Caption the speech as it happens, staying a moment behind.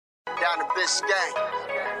down to Biscayne.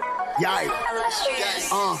 Yikes.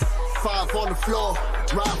 5 on the floor,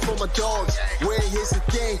 ride for my dogs. Where here's the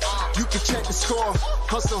thing, you can check the score.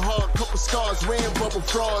 Hustle hard, couple scars, wearing bubble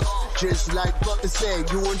frogs. Just like Butler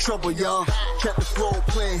said, you in trouble, y'all. Kept the floor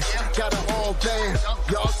playing, got it all band.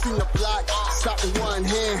 Y'all seen the block, stop with one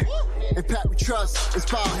hand. And Pat we trust, it's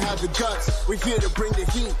power, have the guts. We're here to bring the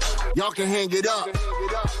heat, y'all can hang it up.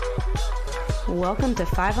 Welcome to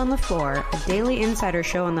 5 on the Floor, a daily insider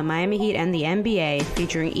show on the Miami Heat and the NBA,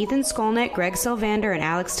 featuring Ethan Skolnick, Greg Sylvander, and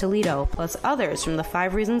Alex Toledo, plus others from the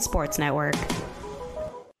 5 Reasons Sports Network.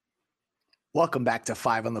 Welcome back to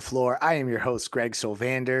 5 on the Floor. I am your host, Greg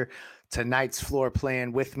Sylvander. Tonight's floor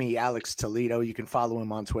plan with me, Alex Toledo. You can follow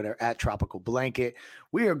him on Twitter at Tropical Blanket.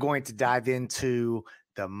 We are going to dive into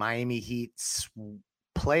the Miami Heat's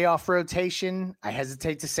playoff rotation. I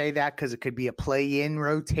hesitate to say that because it could be a play-in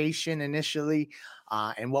rotation initially,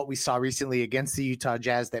 and what we saw recently against the Utah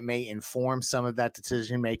Jazz that may inform some of that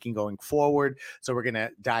decision-making going forward. So we're going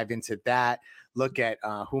to dive into that, look at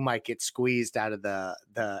who might get squeezed out of the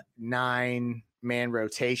 9-man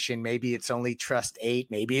rotation. Maybe it's only trust 8,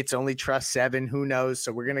 maybe it's only trust 7, who knows?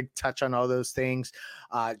 So we're going to touch on all those things.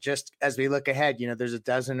 Just as we look ahead, there's a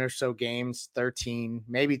dozen or so games, 13,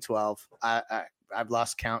 maybe 12. I've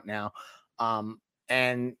lost count now.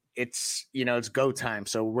 And it's go time.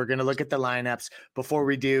 So we're going to look at the lineups. Before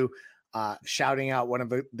we do, shouting out one of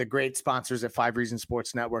the great sponsors at 5 Reasons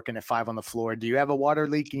Sports Network and at 5 on the Floor. Do you have a water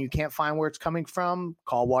leak and you can't find where it's coming from?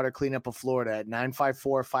 Call Water Cleanup of Florida at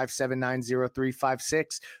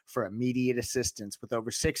 954-579-0356 for immediate assistance. With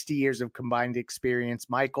over 60 years of combined experience,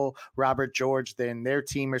 Michael, Robert, George, and their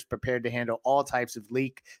team is prepared to handle all types of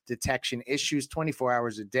leak detection issues 24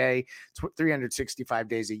 hours a day, 365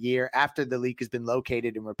 days a year. After the leak has been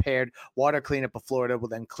located and repaired, Water Cleanup of Florida will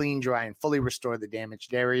then clean, dry, and fully restore the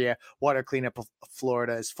damaged area. Water Cleanup of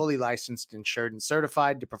Florida is fully licensed, insured, and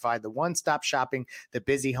certified to provide the one-stop shopping that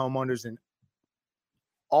busy homeowners and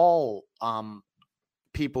all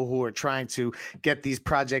people who are trying to get these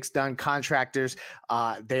projects done, contractors,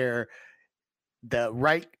 they're the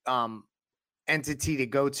right entity to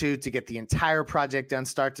go to get the entire project done,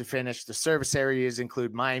 start to finish. The service areas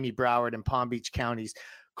include Miami, Broward, and Palm Beach counties.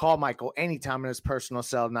 Call Michael anytime on his personal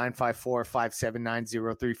cell,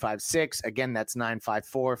 954-579-0356. Again, that's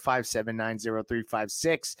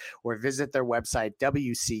 954-579-0356. Or visit their website,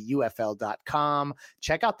 wcufl.com.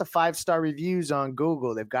 Check out the 5-star reviews on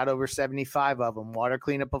Google. They've got over 75 of them. Water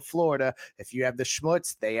Cleanup of Florida. If you have the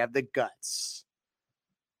schmutz, they have the guts.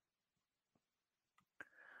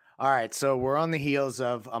 All right, so we're on the heels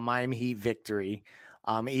of a Miami Heat victory.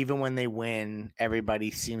 Even when they win,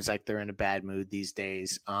 everybody seems like they're in a bad mood these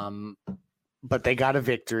days. But they got a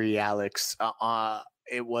victory, Alex.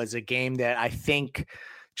 It was a game that I think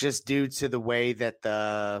just due to the way that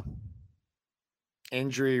the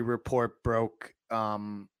injury report broke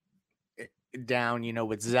down,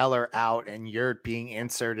 with Zeller out and Yurt being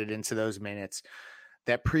inserted into those minutes,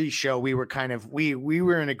 that pre-show we were we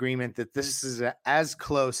were in agreement that this is as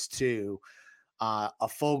close to a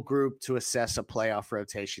full group to assess a playoff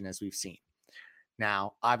rotation as we've seen.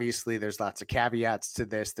 Now, obviously, there's lots of caveats to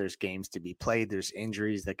this. There's games to be played. There's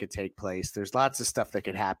injuries that could take place. There's lots of stuff that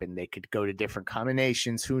could happen. They could go to different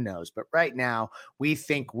combinations. Who knows? But right now, we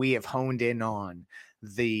think we have honed in on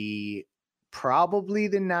probably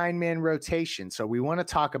the 9-man rotation. So we want to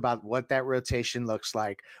talk about what that rotation looks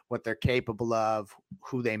like, what they're capable of,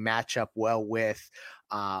 who they match up well with.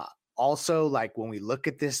 Also, like when we look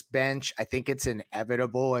at this bench, I think it's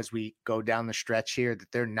inevitable as we go down the stretch here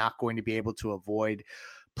that they're not going to be able to avoid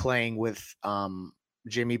playing with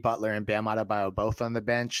Jimmy Butler and Bam Adebayo both on the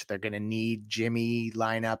bench. They're going to need Jimmy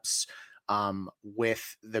lineups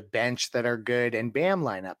with the bench that are good and Bam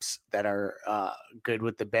lineups that are good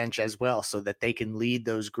with the bench as well, so that they can lead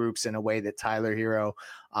those groups in a way that Tyler Hero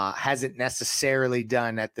hasn't necessarily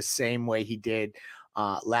done at the same way he did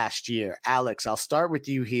last year. Alex, I'll start with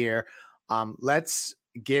you here. Let's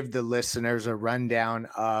give the listeners a rundown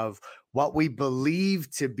of what we believe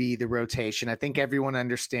to be the rotation. I think everyone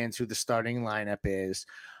understands who the starting lineup is.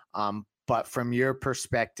 But from your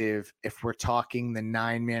perspective, if we're talking the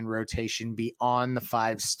 9-man rotation beyond the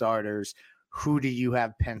 5 starters, who do you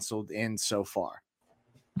have penciled in so far?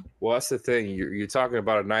 Well, that's the thing. You're talking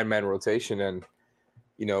about a 9-man rotation, and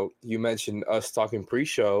you mentioned us talking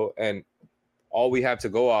pre-show, and all we have to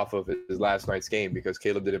go off of is last night's game because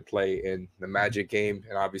Caleb didn't play in the Magic game,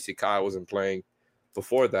 and obviously Kyle wasn't playing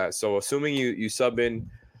before that. So assuming you sub in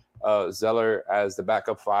Zeller as the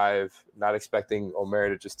backup 5, not expecting Omer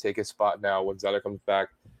to just take his spot now when Zeller comes back.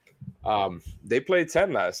 They played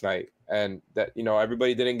 10 last night, and that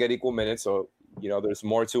everybody didn't get equal minutes, so there's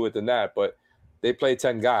more to it than that. But they played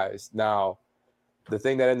 10 guys. Now, the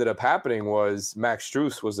thing that ended up happening was Max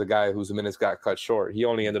Strus was the guy whose minutes got cut short. He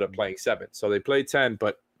only ended up playing 7. So they played 10,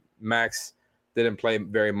 but Max didn't play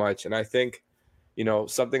very much. And I think,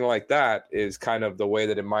 something like that is kind of the way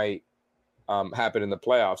that it might happen in the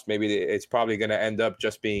playoffs. Maybe it's probably going to end up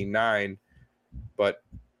just being 9, but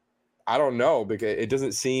I don't know, because it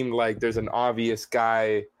doesn't seem like there's an obvious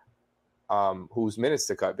guy whose minutes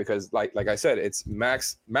to cut, because like I said, it's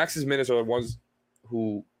Max's minutes are the ones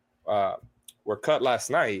who were cut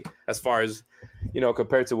last night, as far as,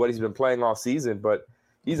 compared to what he's been playing all season. But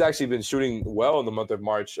he's actually been shooting well in the month of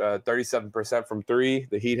March, 37% from 3.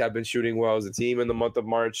 The Heat have been shooting well as a team in the month of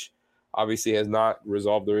March. Obviously has not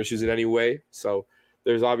resolved their issues in any way. So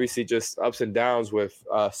there's obviously just ups and downs with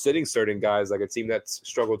sitting certain guys. Like a team that's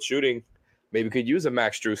struggled shooting maybe could use a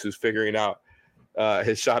Max Strus who's figuring out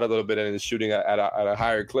his shot a little bit and is shooting at a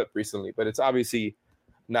higher clip recently. But it's obviously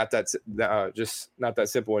not that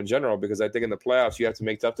simple in general, because I think in the playoffs you have to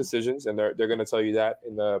make tough decisions, and they're going to tell you that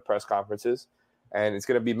in the press conferences, and it's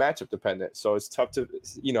going to be matchup dependent. So it's tough to,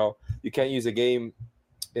 you can't use a game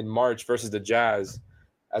in March versus the Jazz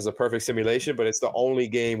as a perfect simulation, but it's the only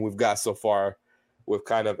game we've got so far with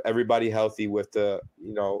kind of everybody healthy, with the,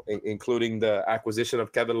 including the acquisition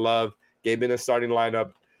of Kevin Love, Gabe in the starting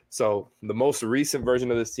lineup. So the most recent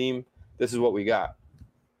version of this team, this is what we got.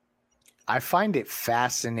 I find it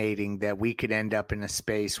fascinating that we could end up in a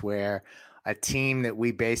space where a team that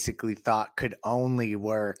we basically thought could only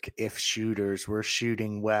work if shooters were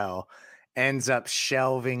shooting well ends up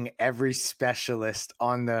shelving every specialist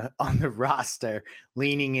on the roster,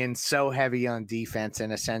 leaning in so heavy on defense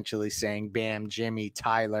and essentially saying, Bam, Jimmy,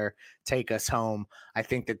 Tyler, take us home. I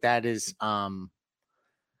think that is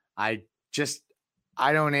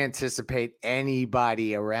I don't anticipate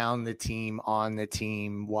anybody around the team, on the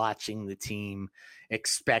team, watching the team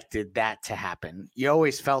expected that to happen. You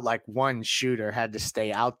always felt like one shooter had to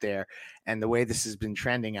stay out there. And the way this has been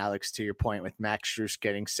trending, Alex, to your point, with Max Strus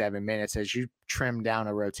getting 7 minutes, as you trim down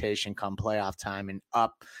a rotation come playoff time and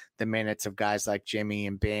up the minutes of guys like Jimmy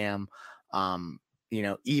and Bam,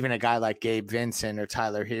 even a guy like Gabe Vincent or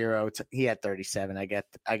Tyler Hero, he had 37. I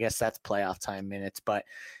guess that's playoff time minutes, but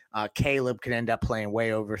Caleb could end up playing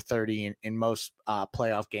way over 30 in most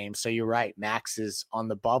playoff games. So you're right. Max is on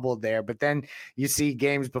the bubble there. But then you see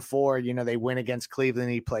games before, they win against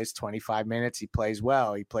Cleveland. He plays 25 minutes. He plays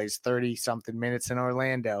well. He plays 30-something minutes in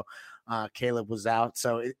Orlando. Caleb was out.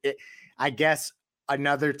 So I guess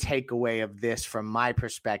another takeaway of this from my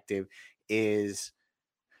perspective is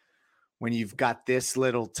when you've got this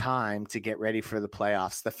little time to get ready for the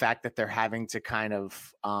playoffs, the fact that they're having to kind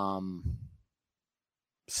of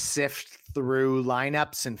sift through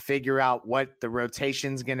lineups and figure out what the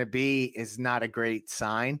rotation's going to be is not a great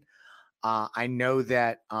sign. I know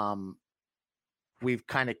that we've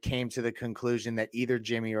kind of came to the conclusion that either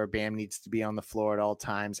Jimmy or Bam needs to be on the floor at all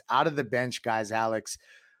times. Out of the bench guys, Alex,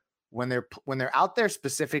 when they're out there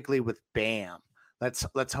specifically with Bam,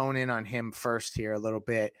 let's hone in on him first here a little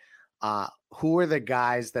bit. Who are the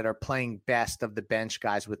guys that are playing best of the bench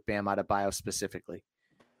guys with Bam Adebayo specifically?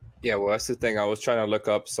 Yeah, well, that's the thing. I was trying to look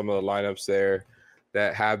up some of the lineups there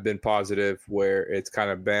that have been positive, where it's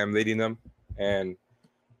kind of Bam leading them. And,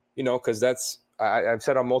 because that's – I've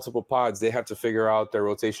said on multiple pods, they have to figure out their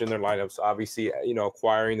rotation, their lineups. Obviously,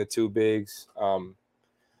 acquiring the 2 bigs,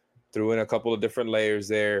 threw in a couple of different layers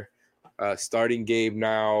there. Starting Gabe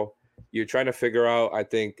now, you're trying to figure out, I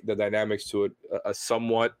think, the dynamics to a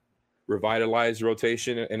somewhat revitalized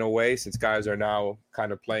rotation in a way, since guys are now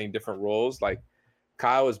kind of playing different roles. Like,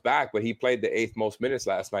 Kyle is back, but he played the 8th most minutes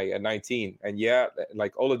last night at 19. And yeah,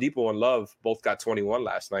 like Oladipo and Love both got 21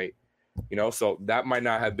 last night, so that might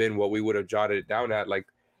not have been what we would have jotted it down at. Like,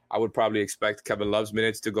 I would probably expect Kevin Love's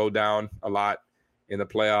minutes to go down a lot in the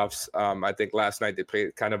playoffs. I think last night they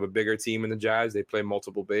played kind of a bigger team in the Jazz. They played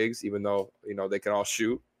multiple bigs, even though, they can all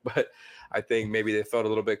shoot. But I think maybe they felt a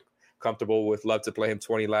little bit comfortable with Love to play him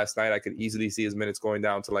 20 last night. I could easily see his minutes going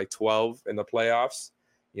down to like 12 in the playoffs.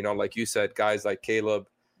 Like you said, guys like Caleb,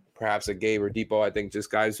 perhaps a Gabe or Depot, I think just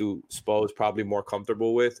guys who Spo is probably more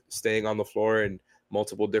comfortable with staying on the floor in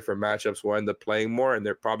multiple different matchups will end up playing more, and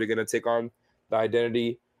they're probably going to take on the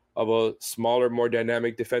identity of a smaller, more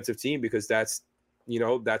dynamic defensive team, because that's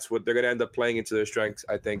what they're going to end up playing into their strengths,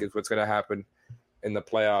 I think, is what's going to happen in the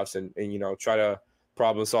playoffs, and try to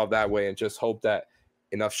problem solve that way and just hope that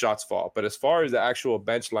enough shots fall. But as far as the actual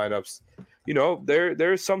bench lineups,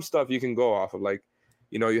 there's some stuff you can go off of. Like,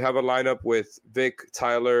 you have a lineup with Vic,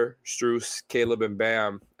 Tyler, Strus, Caleb, and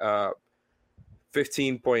Bam,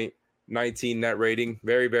 15.19 net rating.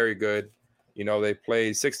 Very, very good. You know, they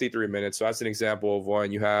played 63 minutes. So that's an example of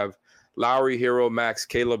one. You have Lowry, Hero, Max,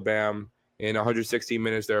 Caleb, Bam in 116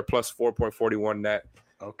 minutes. They're plus 4.41 net.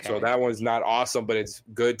 Okay. So that one's not awesome, but it's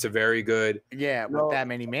good to very good. Yeah, with that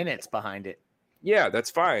many minutes behind it. Yeah,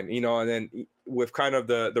 that's fine. You know, and then with kind of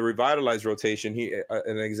the revitalized rotation,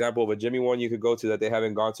 an example of a Jimmy one you could go to that they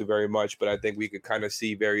haven't gone to very much, but I think we could kind of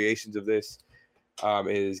see variations of this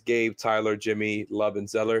is Gabe, Tyler, Jimmy, Love, and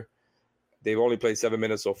Zeller. They've only played 7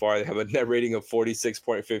 minutes so far. They have a net rating of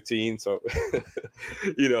 46.15. So,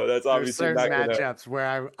 you know, that's obviously not matchups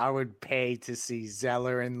where I would pay to see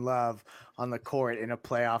Zeller and Love on the court in a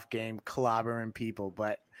playoff game clobbering people.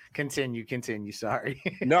 But continue. Sorry.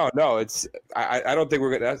 No, it's I don't think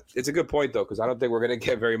we're gonna. It's a good point though, because I don't think we're gonna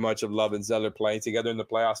get very much of Love and Zeller playing together in the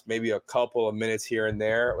playoffs. Maybe a couple of minutes here and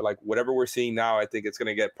there. Like whatever we're seeing now, I think it's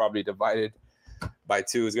gonna get probably divided by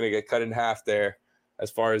 2. It's gonna get cut in half there. As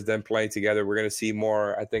far as them playing together, we're going to see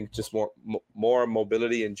more, I think, just more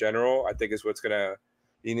mobility in general, I think is what's going to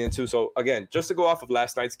lean into. So, again, just to go off of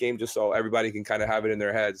last night's game, just so everybody can kind of have it in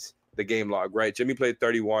their heads, the game log, right? Jimmy played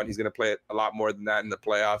 31. He's going to play a lot more than that in the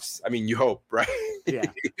playoffs. I mean, you hope, right? Yeah.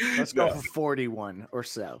 Let's go for 41 or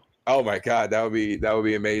so. Oh, my God. That would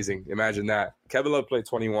be amazing. Imagine that. Kevin Love played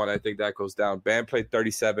 21. I think that goes down. Bam played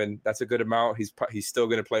 37. That's a good amount. He's still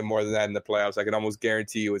going to play more than that in the playoffs. I can almost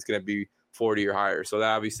guarantee you it's going to be 40 or higher. So that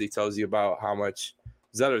obviously tells you about how much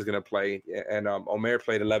Zeller is going to play. And Omer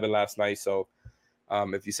played 11 last night. So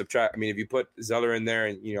if you put Zeller in there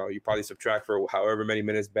and, you know, you probably subtract for however many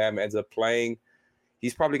minutes Bam ends up playing,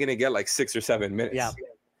 he's probably going to get like 6 or 7 minutes. Yeah.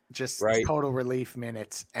 Just right? Total relief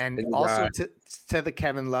minutes. And also to the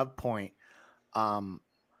Kevin Love point,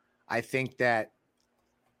 I think that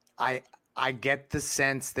I get the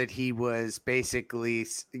sense that he was basically,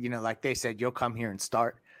 you know, like they said, you'll come here and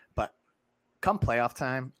start. Come playoff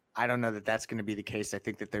time, I don't know that that's going to be the case. I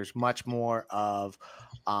think that there's much more of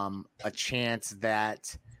a chance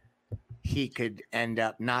that he could end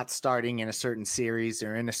up not starting in a certain series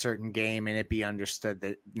or in a certain game, and it be understood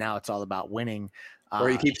that now it's all about winning. Or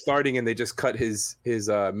he keeps starting and they just cut his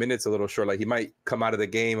minutes a little short. Like he might come out of the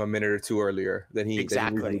game a minute or 2 earlier than he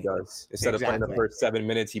usually does. Instead of playing the first 7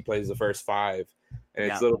 minutes, he plays the first 5.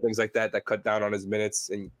 And it's little things like that cut down on his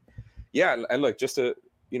minutes. And and look, just to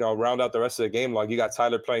round out the rest of the game log, you got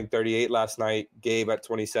Tyler playing 38 last night, Gabe at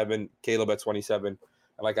 27, Caleb at 27. And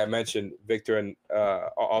like I mentioned, Victor and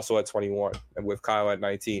also at 21, and with Kyle at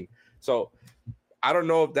 19. So I don't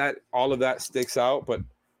know if all of that sticks out, but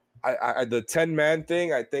I the 10-man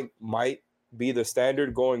thing I think might be the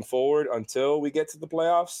standard going forward until we get to the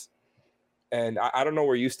playoffs. And I don't know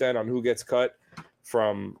where you stand on who gets cut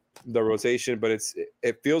from the rotation, but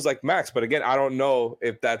it feels like Max. But again, I don't know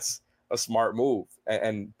if that's a smart move.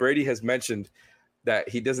 And Brady has mentioned that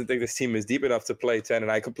he doesn't think this team is deep enough to play 10,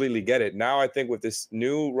 and I completely get it. Now I think with this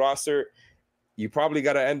new roster, you probably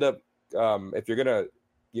got to end up, if you're going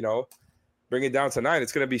to, bring it down to 9,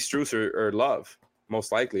 it's going to be Strus or Love,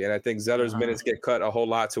 most likely. And I think Zeller's minutes get cut a whole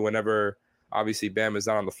lot to whenever, obviously, Bam is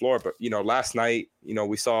not on the floor. But, last night,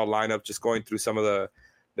 we saw a lineup just going through some of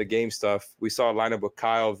the game stuff. We saw a lineup with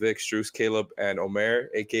Kyle, Vic, Strus, Caleb, and Omer,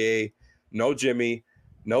 a.k.a. no Jimmy,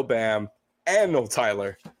 no Bam, and no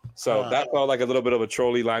Tyler. So that felt like a little bit of a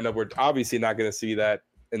trolley lineup. We're obviously not going to see that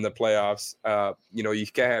in the playoffs. You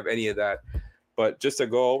can't have any of that. But just to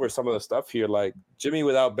go over some of the stuff here, like Jimmy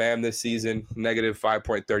without Bam this season, negative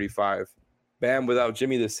 5.35. Bam without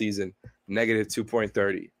Jimmy this season, negative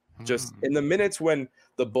 2.30. Just in the minutes when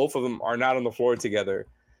the both of them are not on the floor together,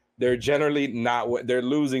 they're generally they're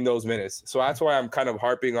losing those minutes. So that's why I'm kind of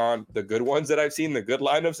harping on the good ones that I've seen, the good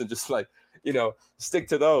lineups, and just like, stick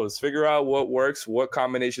to those. Figure out what works, what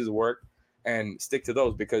combinations work, and stick to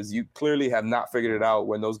those, because you clearly have not figured it out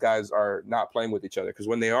when those guys are not playing with each other. Because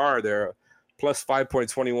when they are, they're plus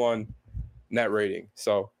 5.21 net rating.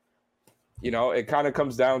 So, it kind of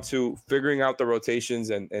comes down to figuring out the rotations,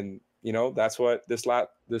 and that's what this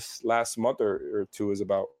last month or 2 is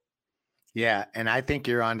about. Yeah, and I think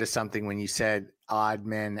you're onto something when you said odd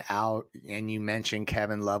men out, and you mentioned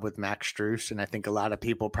Kevin Love with Max Strus, and I think a lot of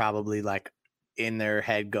people probably like in their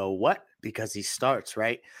head go, what? Because he starts,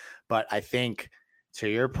 right? But I think to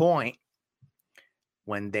your point,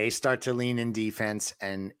 when they start to lean in defense,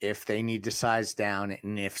 and if they need to size down,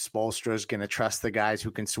 and if Spoelstra is going to trust the guys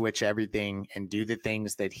who can switch everything and do the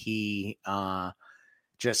things that he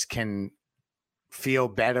just can feel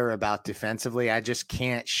better about defensively, I just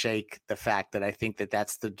can't shake the fact that I think that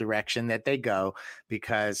that's the direction that they go,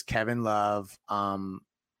 because Kevin Love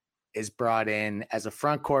is brought in as a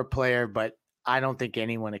front court player, but I don't think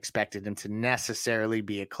anyone expected him to necessarily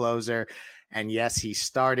be a closer. And yes, he's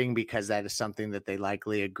starting because that is something that they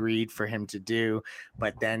likely agreed for him to do.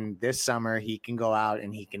 But then this summer, he can go out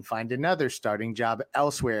and he can find another starting job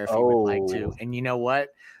elsewhere if he would like to. And you know what?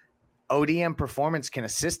 ODM Performance can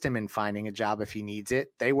assist him in finding a job if he needs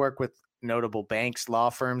it. They work with notable banks,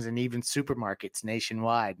 law firms, and even supermarkets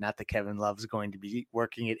nationwide. Not that Kevin Love's going to be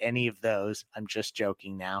working at any of those. I'm just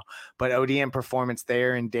joking now. But ODM Performance,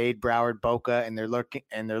 they're in Dade, Broward, Boca, and they're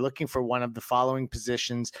looking for one of the following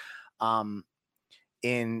positions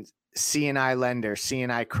in C&I lender,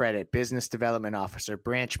 C&I credit, business development officer,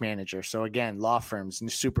 branch manager. So again, law firms and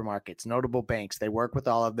supermarkets, notable banks. They work with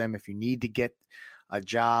all of them. If you need to get a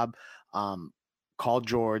job, call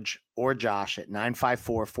George or Josh at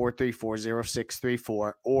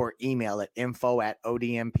 954-434-0634 or email at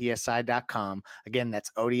info@odmpsi.com. Again,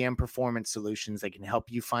 that's ODM Performance Solutions. They can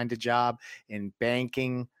help you find a job in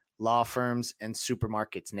banking, law firms, and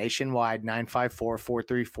supermarkets nationwide.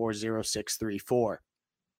 954-434-0634.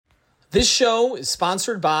 This show is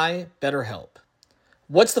sponsored by BetterHelp.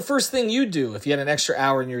 What's the first thing you do if you had an extra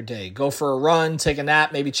hour in your day? Go for a run, take a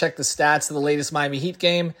nap, maybe check the stats of the latest Miami Heat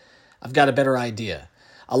game? I've got a better idea.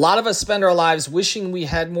 A lot of us spend our lives wishing we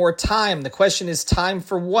had more time. The question is, time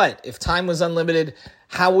for what? If time was unlimited,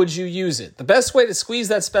 how would you use it? The best way to squeeze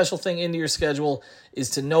that special thing into your schedule is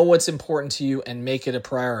to know what's important to you and make it a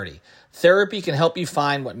priority. Therapy can help you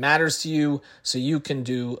find what matters to you so you can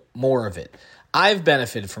do more of it. I've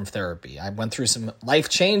benefited from therapy. I went through some life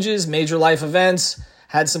changes, major life events,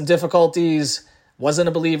 had some difficulties, wasn't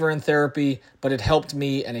a believer in therapy, but it helped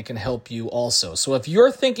me and it can help you also. So if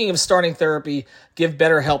you're thinking of starting therapy, give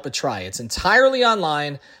BetterHelp a try. It's entirely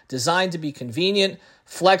online, designed to be convenient,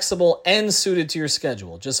 flexible, and suited to your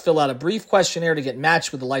schedule. Just fill out a brief questionnaire to get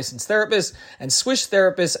matched with a licensed therapist and switch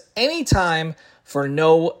therapists anytime for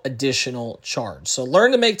no additional charge. So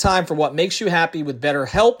learn to make time for what makes you happy with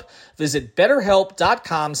BetterHelp. Visit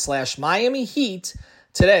BetterHelp.com/Miami Heat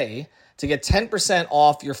today to get 10%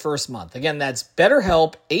 off your first month. Again, that's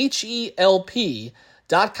BetterHelp,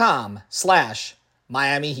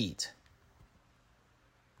 HELP.com/Miami Heat.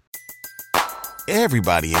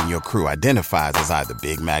 Everybody in your crew identifies as either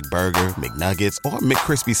Big Mac Burger, McNuggets, or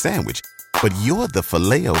McCrispy Sandwich. But you're the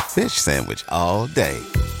Filet-O-Fish Sandwich all day.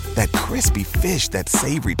 That crispy fish, that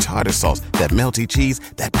savory tartar sauce, that melty cheese,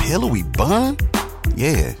 that pillowy bun.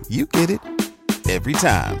 Yeah, you get it. Every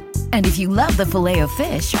time. And if you love the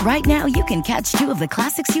Filet-O-Fish, right now you can catch two of the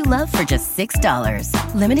classics you love for just $6.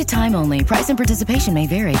 Limited time only. Price and participation may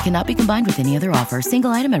vary. Cannot be combined with any other offer.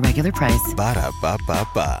 Single item at regular price.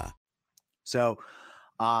 Ba-da-ba-ba-ba. So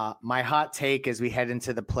my hot take as we head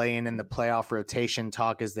into the play-in and the playoff rotation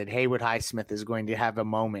talk is that Haywood Highsmith is going to have a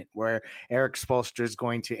moment where Eric Spoelstra is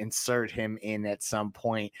going to insert him in at some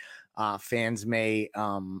point. Fans may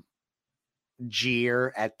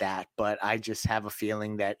jeer at that, but I just have a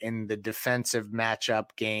feeling that in the defensive matchup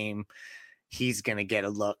game, he's going to get a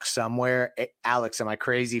look somewhere. Alex, am I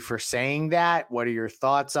crazy for saying that? What are your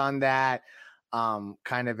thoughts on that?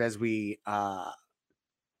 Kind of as we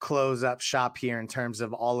close up shop here in terms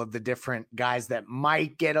of all of the different guys that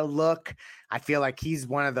might get a look. I feel like he's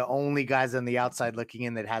one of the only guys on the outside looking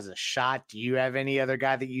in that has a shot. Do you have any other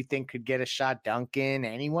guy that you think could get a shot? Duncan?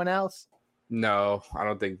 Anyone else? No, I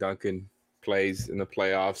don't think Duncan plays in the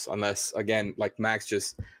playoffs unless, again, like Max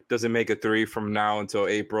just doesn't make a three from now until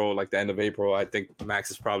April, like the end of April. I think Max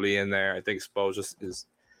is probably in there. I think Spo just is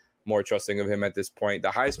more trusting of him at this point. The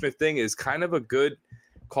Highsmith thing is kind of a good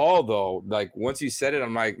call, though. Like, once you said it,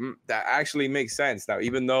 I'm like, that actually makes sense. Now,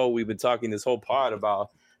 even though we've been talking this whole pod about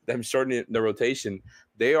them shortening the rotation,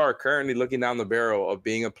 they are currently looking down the barrel of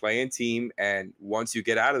being a play-in team. And once you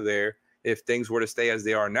get out of there, if things were to stay as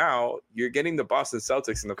they are now, you're getting the Boston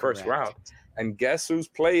Celtics in the first round. And guess who's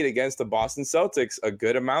played against the Boston Celtics a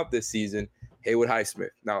good amount this season? Haywood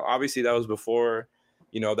Highsmith. Now, obviously, that was before,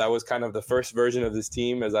 that was kind of the first version of this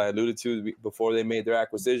team, as I alluded to, before they made their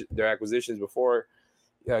acquisitions, before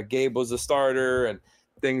Gabe was the starter, and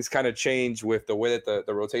things kind of changed with the way that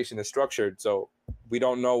the rotation is structured. So we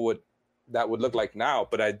don't know what that would look like now,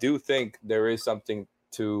 but I do think there is something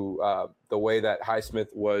to the way that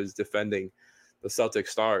Highsmith was defending the Celtic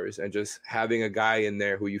stars, and just having a guy in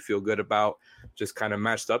there who you feel good about just kind of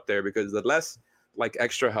matched up there, because the less like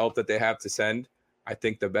extra help that they have to send, I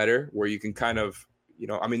think the better, where you can kind of,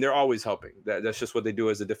 they're always helping. That's just what they do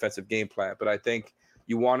as a defensive game plan. But I think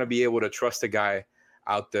you want to be able to trust a guy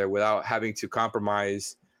out there without having to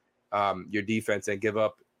compromise your defense and give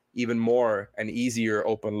up even more and easier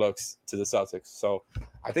open looks to the Celtics. So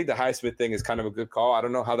I think the Highsmith thing is kind of a good call. I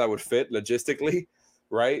don't know how that would fit logistically,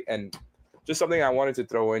 right? And just something I wanted to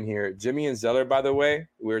throw in here, Jimmy and Zeller, by the way,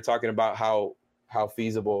 we were talking about how how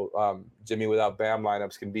feasible Jimmy without Bam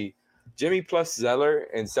lineups can be. Jimmy plus Zeller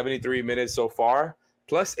in 73 minutes so far,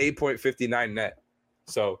 plus 8.59 net.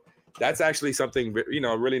 So that's actually something,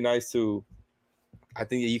 really nice to, I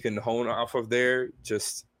think, that you can hone off of there.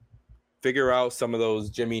 Just figure out some of those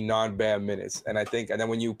Jimmy non-Bam minutes. And then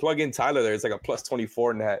when you plug in Tyler there, it's like a plus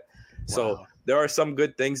 24 net. Wow. So there are some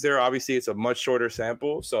good things there. Obviously, it's a much shorter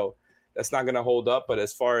sample, so that's not going to hold up. But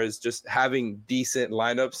as far as just having decent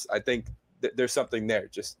lineups, I think there's something there.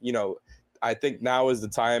 Just, I think now is the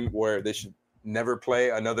time where they should never play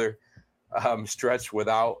another stretch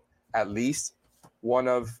without at least one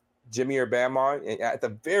of Jimmy or Bam on, and at the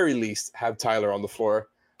very least have Tyler on the floor,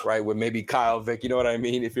 right? With maybe Kyle, Vic, you know what I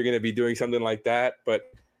mean? If you're going to be doing something like that.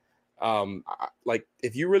 But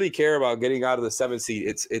if you really care about getting out of the 7th seed,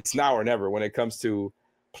 it's now or never when it comes to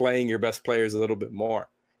playing your best players a little bit more.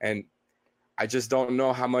 And I just don't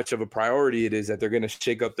know how much of a priority it is that they're going to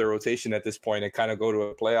shake up their rotation at this point and kind of go to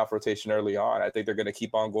a playoff rotation early on. I think they're going to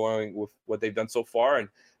keep on going with what they've done so far. And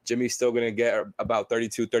Jimmy's still going to get about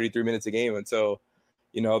 32, 33 minutes a game until,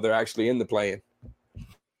 they're actually in the play-in.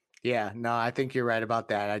 Yeah, no, I think you're right about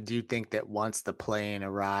that. I do think that once the play-in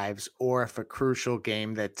arrives, or if a crucial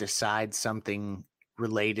game that decides something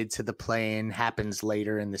related to the play-in happens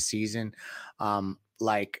later in the season,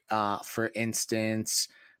 for instance,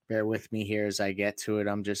 bear with me here as I get to it.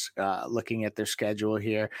 I'm just looking at their schedule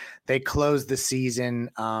here. They close the season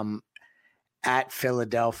at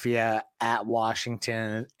Philadelphia, at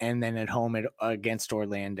Washington, and then at home against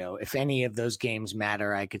Orlando. If any of those games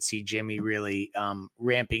matter, I could see Jimmy really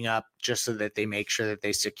ramping up just so that they make sure that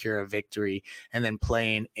they secure a victory, and then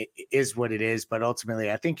playing is what it is. But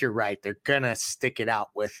ultimately, I think you're right. They're going to stick it out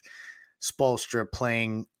with Spoelstra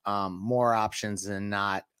playing more options than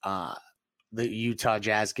not, the Utah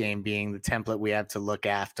Jazz game being the template we have to look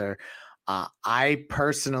after. I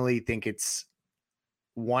personally think it's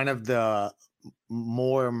one of the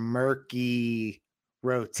more murky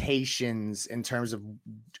rotations in terms of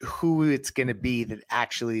who it's going to be that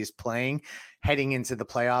actually is playing heading into the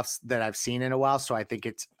playoffs that I've seen in a while. So I think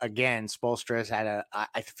it's, again, Spoelstra has had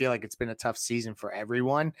I feel like it's been a tough season for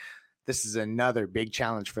everyone. This is another big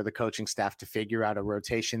challenge for the coaching staff to figure out a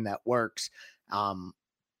rotation that works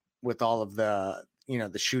with all of the,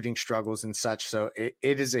 the shooting struggles and such. So it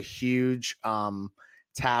is a huge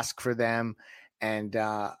task for them. And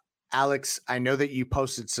Alex, I know that you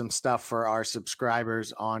posted some stuff for our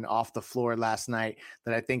subscribers on Off the Floor last night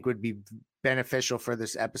that I think would be beneficial for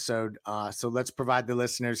this episode. So let's provide the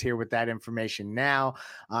listeners here with that information now.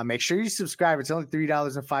 Make sure you subscribe. It's only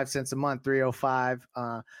 $3.05 a month,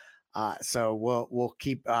 $3.05. So we'll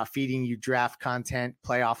keep feeding you draft content,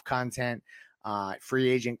 playoff content, free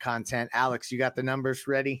agent content. Alex, you got the numbers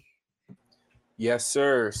ready? Yes,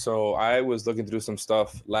 sir. So I was looking through some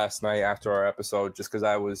stuff last night after our episode, just because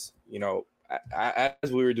I was,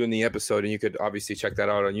 as we were doing the episode, and you could obviously check that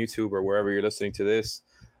out on YouTube or wherever you're listening to this,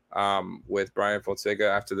 with Brian Fonseca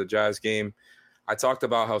after the Jazz game. I talked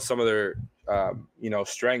about how some of their,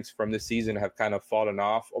 strengths from this season have kind of fallen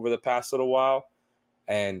off over the past little while.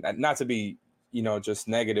 And not to be, just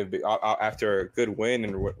negative after a good win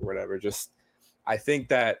and whatever. Just, I think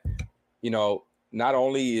that, not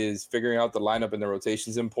only is figuring out the lineup and the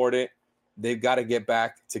rotations important, they've got to get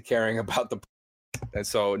back to caring about the. And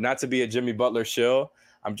so, not to be a Jimmy Butler shill,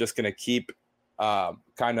 I'm just going to keep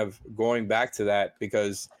kind of going back to that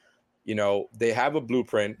because, they have a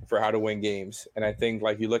blueprint for how to win games. And I think,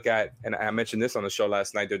 like, you look at, and I mentioned this on the show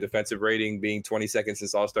last night, their defensive rating being 22nd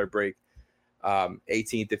since All-Star break,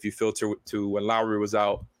 18th if you filter to when Lowry was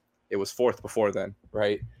out. It was 4th before then,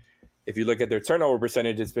 right? If you look at their turnover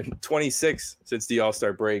percentage, it's been 26 since the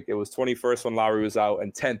All-Star break. It was 21st when Lowry was out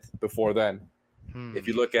and 10th before then. If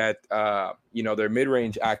you look at, their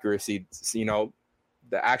mid-range accuracy,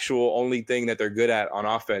 the actual only thing that they're good at on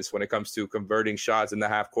offense when it comes to converting shots in the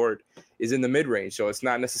half court is in the mid-range. So it's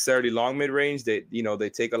not necessarily long mid-range. They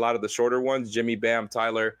take a lot of the shorter ones. Jimmy, Bam,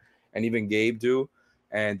 Tyler, and even Gabe do.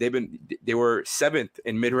 And they were 7th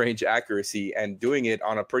in mid-range accuracy and doing it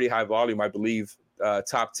on a pretty high volume, I believe,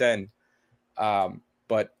 top 10.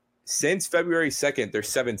 But since February 2nd, they're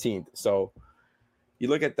 17th. So you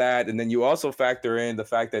look at that, and then you also factor in the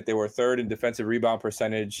fact that they were 3rd in defensive rebound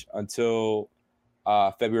percentage until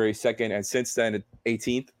February 2nd, and since then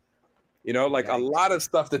 18th. A lot of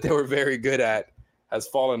stuff that they were very good at has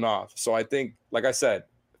fallen off. So I think, like I said,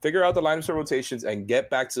 figure out the lineups and rotations and get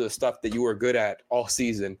back to the stuff that you were good at all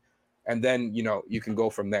season. And then, you can go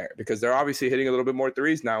from there because they're obviously hitting a little bit more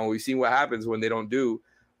threes now. And we've seen what happens when they don't do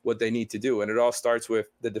what they need to do. And it all starts with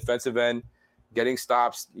the defensive end, getting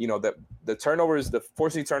stops. The turnovers, the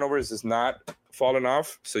forcing turnovers is not fallen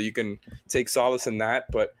off, so you can take solace in that.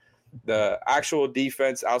 But the actual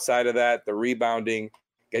defense outside of that, the rebounding,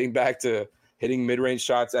 getting back to hitting mid-range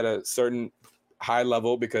shots at a certain high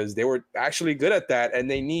level, because they were actually good at that, and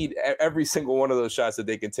they need every single one of those shots that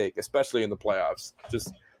they can take, especially in the playoffs.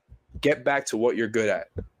 Just get back to what you're good at.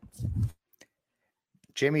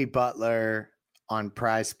 Jimmy Butler on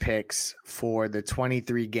Prize Picks for the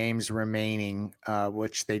 23 games remaining,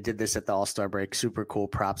 which they did this at the All-Star break. Super cool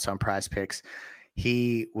props on Prize Picks.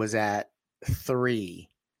 He was at 3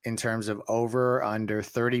 in terms of over or under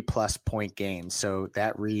 30-plus point games. So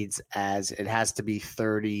that reads as it has to be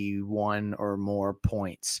 31 or more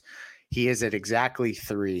points. He is at exactly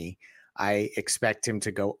 3. I expect him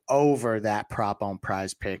to go over that prop on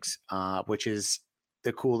Prize Picks, which is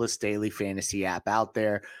the coolest daily fantasy app out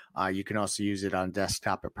there. You can also use it on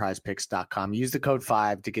desktop at prizepicks.com. Use the code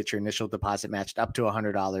 5 to get your initial deposit matched up to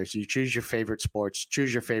 $100. You choose your favorite sports,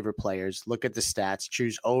 choose your favorite players, look at the stats,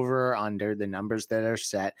 choose over or under the numbers that are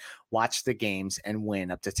set, watch the games, and win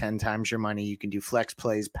up to 10 times your money. You can do flex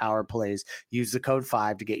plays, power plays. Use the code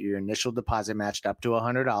 5 to get your initial deposit matched up to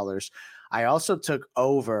 $100. I also took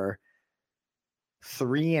over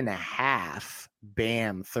 3.5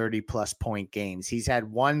 Bam 30-plus point games. He's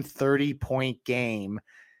had one 30-point game,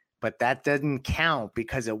 but that doesn't count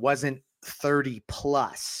because it wasn't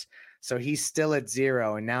 30-plus. So he's still at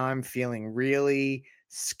 0, and now I'm feeling really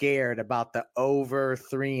scared about the over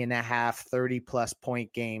 3.5 30-plus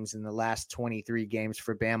point games in the last 23 games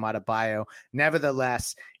for Bam Adebayo.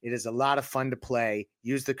 Nevertheless, it is a lot of fun to play.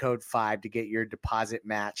 Use the code 5 to get your deposit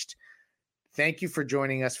matched. Thank you for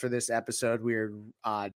joining us for this episode. We are